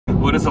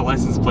What does the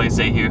license plate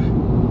say here?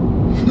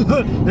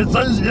 It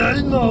says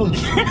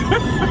Goons.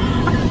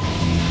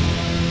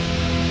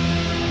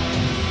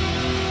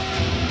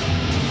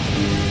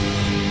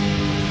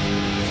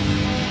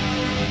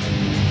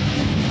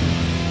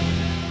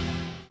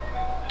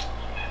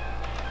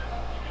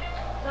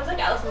 Sounds like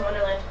Alice in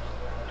Wonderland.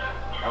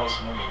 Alice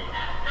in Wonderland.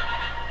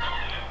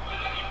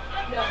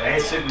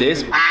 No.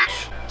 This.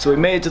 So we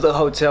made it to the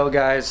hotel,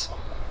 guys.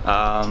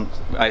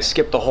 I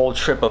skipped the whole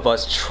trip of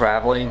us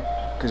traveling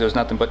because there was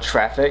nothing but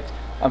traffic.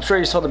 I'm sure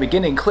you saw the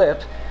beginning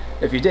clip.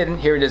 If you didn't,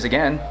 here it is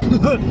again.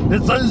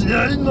 It says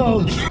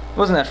Goons.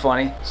 Wasn't that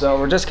funny? So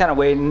we're just kind of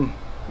waiting.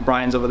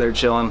 Brian's over there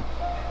chilling.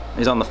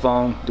 He's on the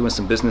phone doing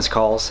some business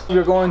calls.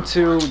 We're going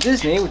to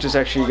Disney, which is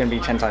actually going to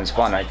be 10 times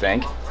fun, I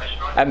think.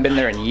 I haven't been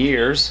there in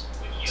years.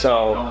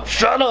 So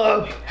Shut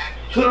up!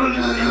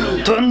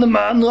 Turn the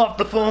man off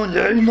the phone,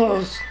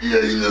 Goons.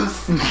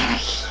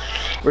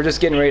 we're just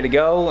getting ready to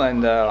go,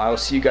 and I'll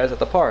see you guys at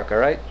the park,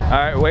 alright?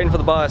 Alright, waiting for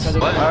the bus.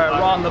 Alright,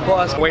 we're on the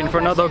bus, waiting for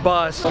another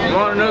bus. We're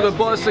on another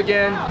bus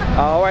again.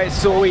 Alright,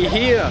 so we're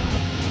here.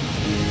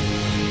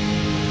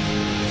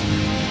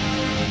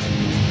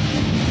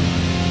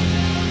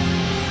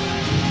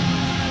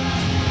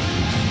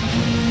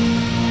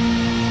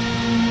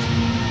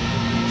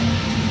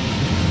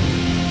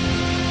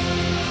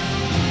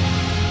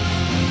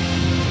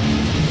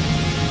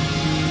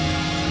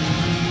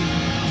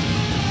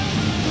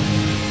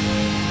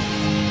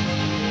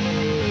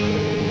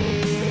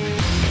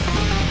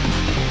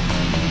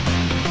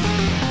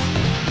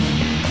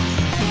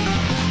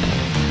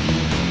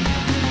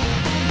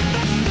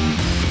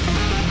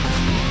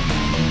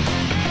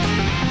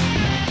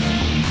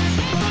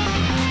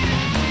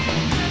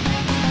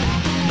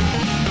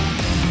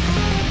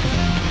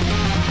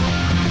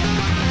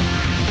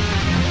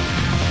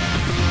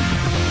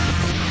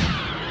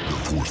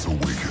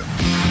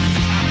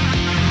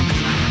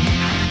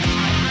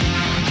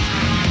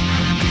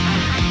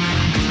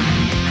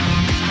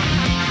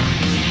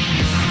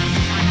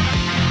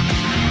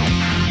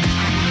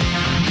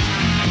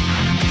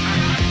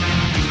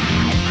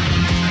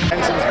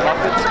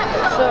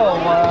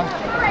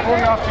 Where are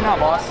we off to now,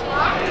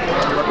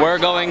 boss? We're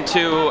going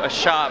to a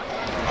shop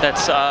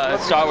that's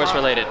Star Wars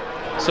related,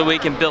 so we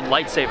can build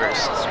lightsabers.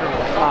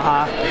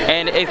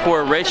 And if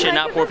we're rich and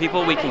not poor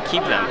people, we can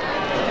keep them.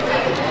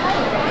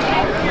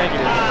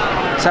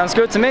 Sounds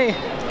good to me.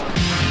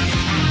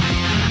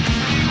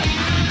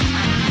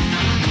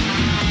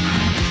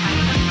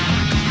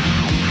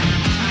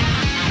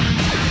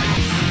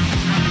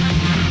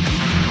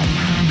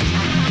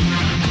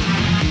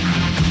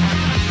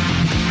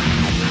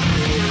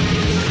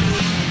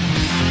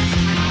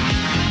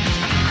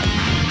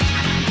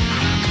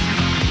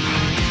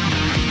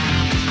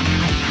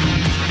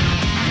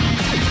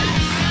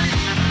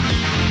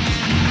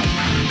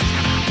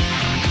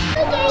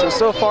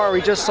 So far,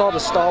 we just saw the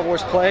Star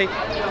Wars play.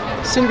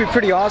 It seemed to be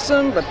pretty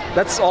awesome, but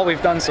that's all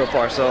we've done so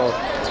far. So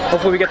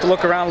hopefully we get to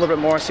look around a little bit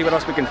more, see what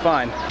else we can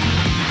find.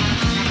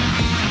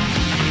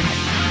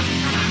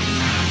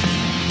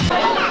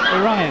 Hey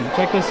Ryan,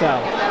 check this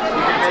out. You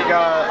can make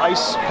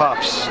ice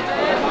pops.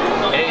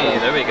 Hey,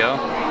 there we go.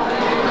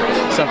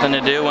 Something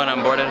to do when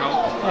I'm bored at home.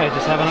 Yeah,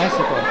 just have an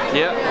icicle.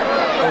 Yeah.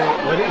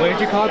 What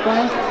did you call it,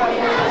 Brian?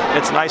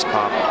 It's an ice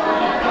pop.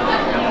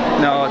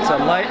 No, it's a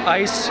light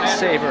ice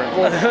saber.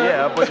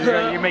 Yeah, but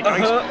you make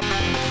ice.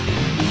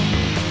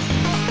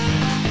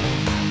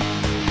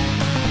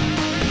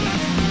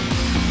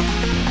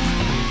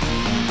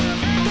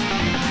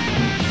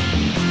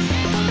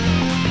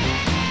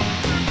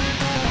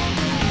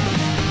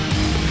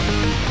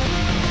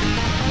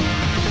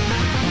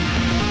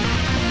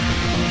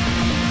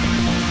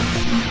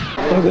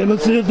 Okay,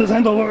 let's see if this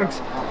handle works.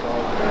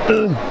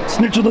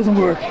 Snitcher doesn't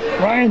work.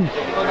 Ryan,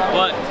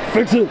 What?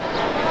 fix it.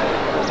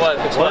 What?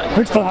 Fix what?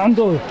 Fix the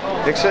handle.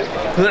 Fix it?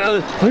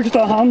 Fix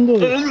the handle.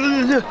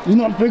 You're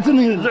not fixing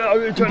it.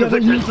 You gotta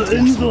use the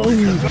insole.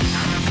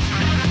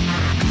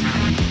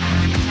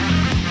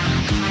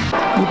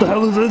 What the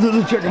hell is this? Is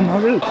it a chicken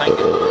nugget?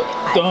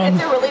 Done.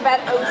 It's a really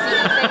bad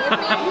OCD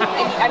thing with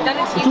me. I've done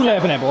it to What you you.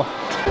 laughing at, boy?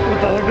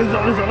 What the heck is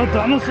that? Is that a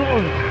dinosaur?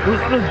 Is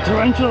that a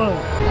tarantula?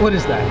 What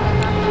is that?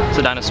 It's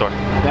a dinosaur.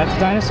 That's a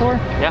dinosaur?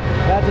 Yeah.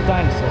 That's a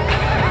dinosaur.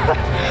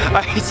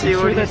 I see You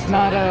sure that's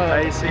not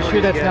a? You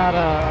sure that's not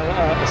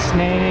a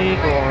snake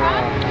or?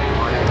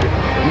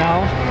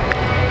 No.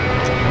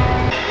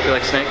 You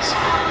like snakes?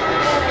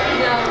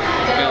 No.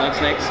 You don't like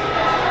snakes?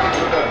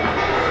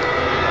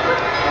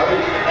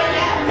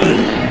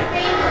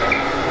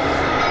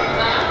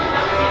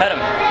 Pet him.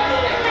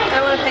 I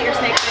want to pet your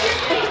snake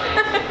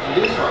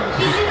face.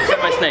 Pet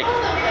my snake.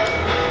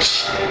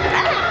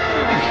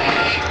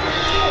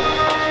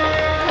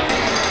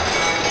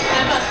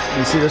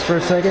 You see this for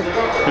a second?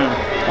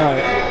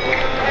 Alright.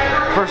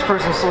 First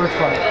person sword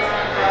fight.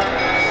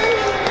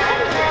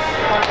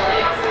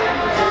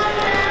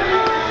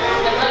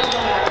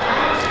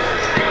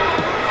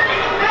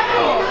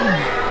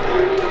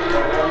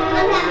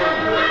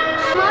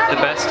 The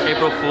best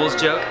April Fool's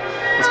joke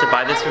is to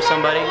buy this for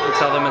somebody and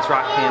tell them it's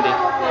rock candy.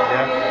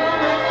 Yeah.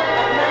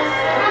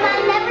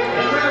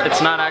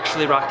 It's not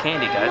actually rock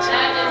candy, guys.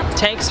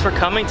 Thanks for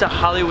coming to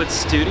Hollywood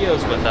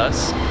Studios with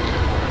us.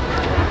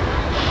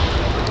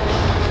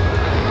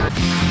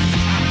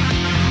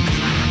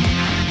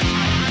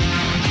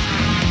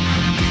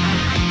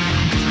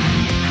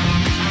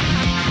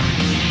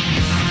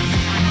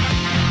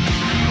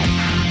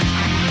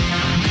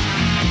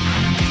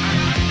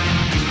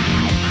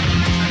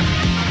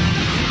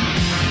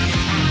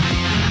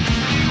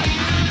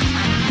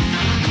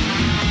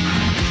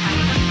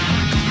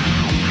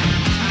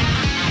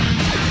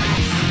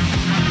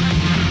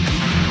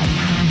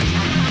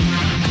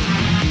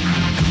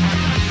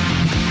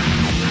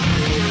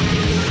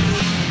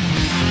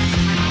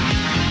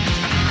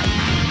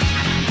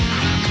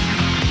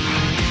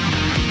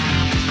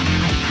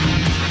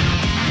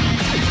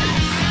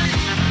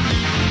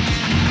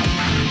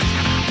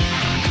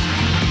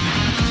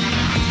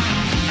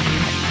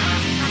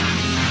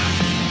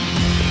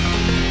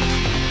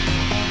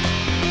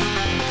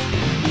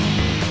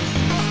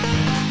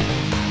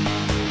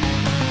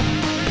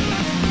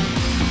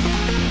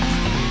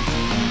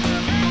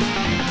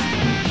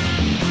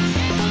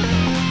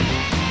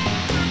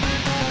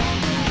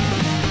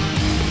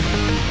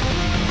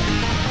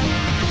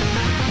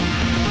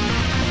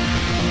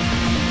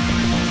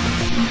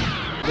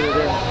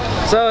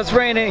 So it's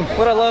raining.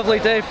 What a lovely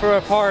day for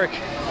a park.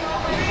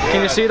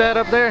 Can you see that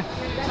up there?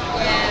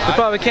 You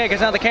probably can't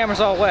because now the camera's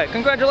all wet.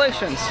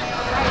 Congratulations.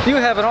 You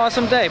have an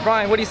awesome day.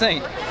 Brian, what do you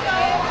think?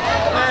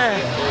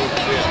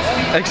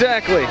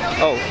 Exactly.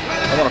 Oh,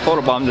 I want to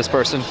photobomb this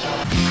person.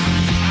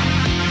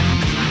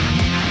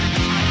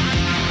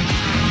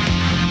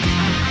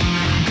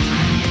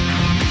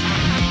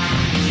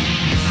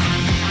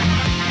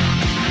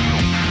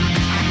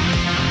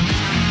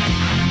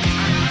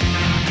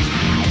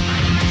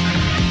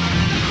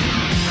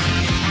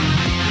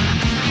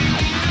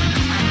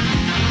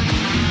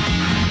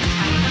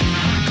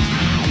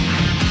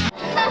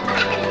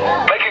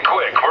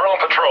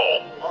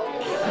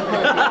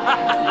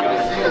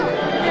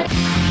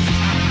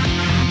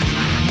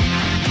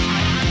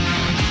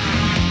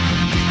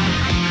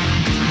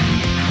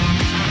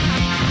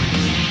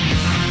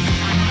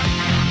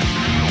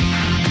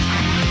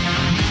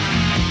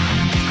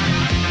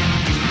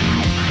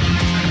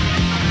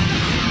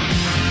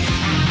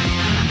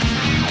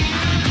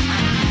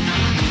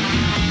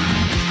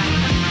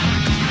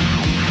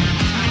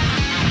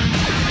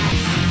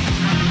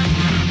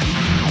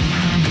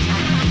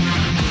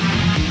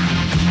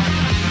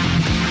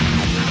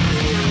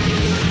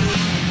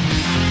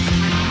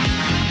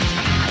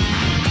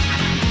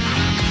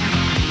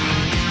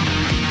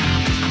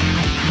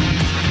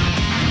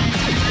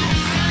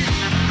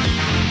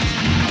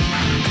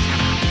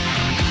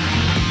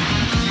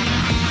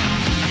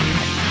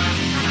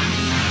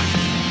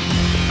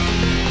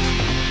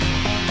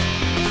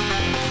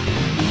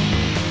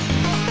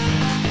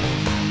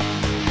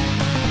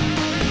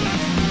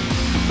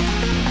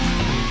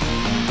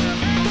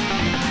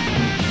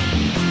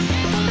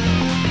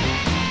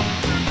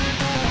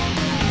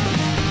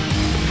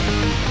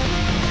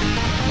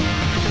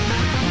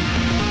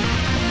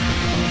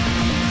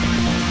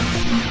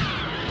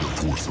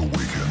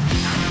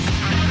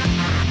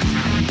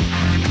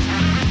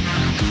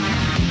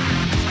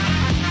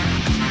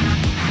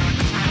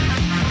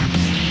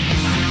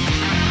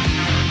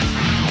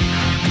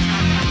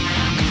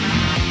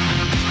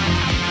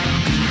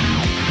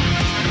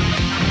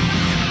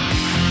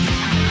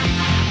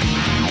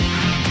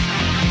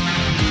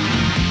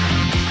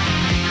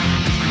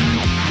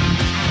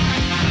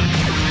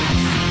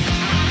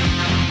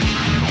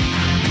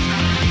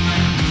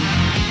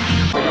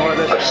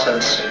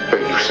 Sense that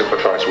you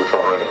sympathize with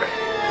our enemy.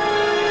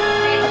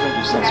 I think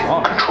you sense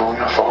wrong. Control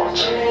your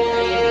thoughts,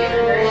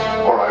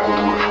 or I will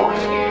do it for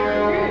you.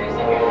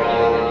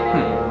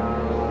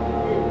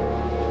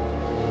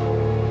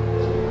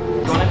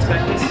 You want to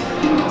inspect this?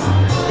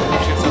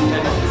 Shoot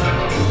something.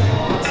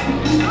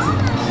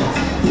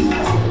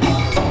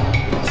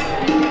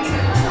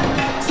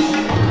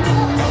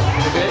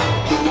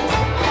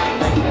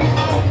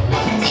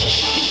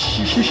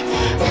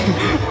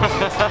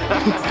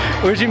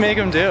 What did you make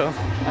him do?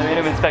 I made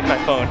him inspect my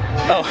phone.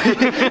 Oh.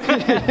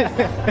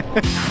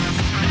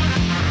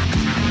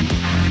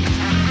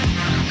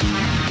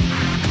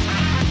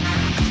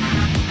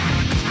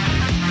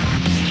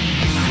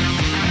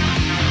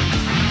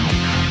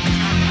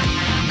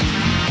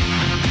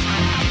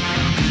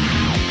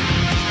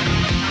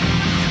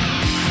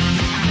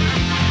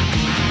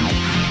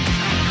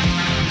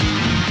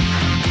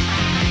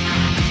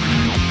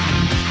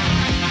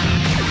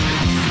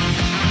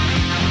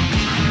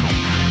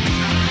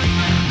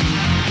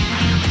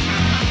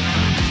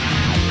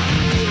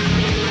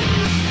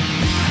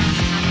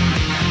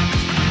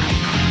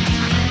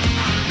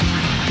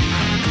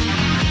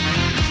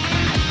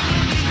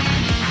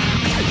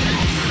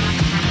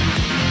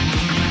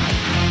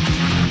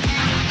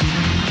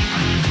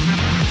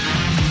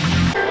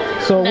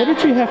 So what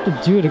did you have to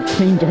do to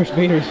clean Darth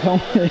Vader's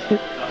helmet?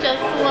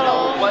 Just a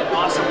little. What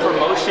awesome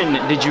promotion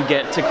did you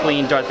get to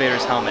clean Darth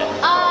Vader's helmet?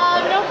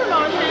 No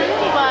promotion,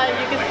 but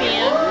you can see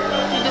him.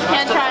 You just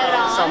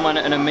someone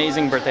an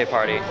amazing birthday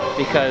party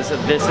because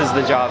this is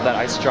the job that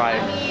I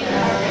strive.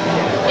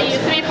 It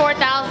used to be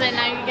 4,000,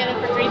 now you can get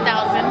it for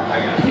 3,000.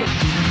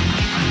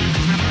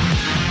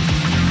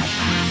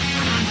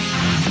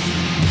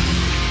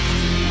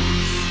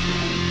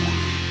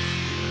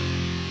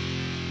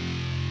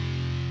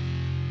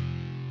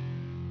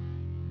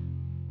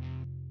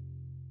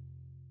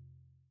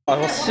 I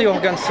will see you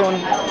again soon.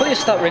 Please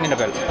stop ringing the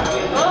bell.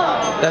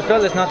 That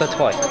bell is not a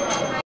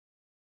toy.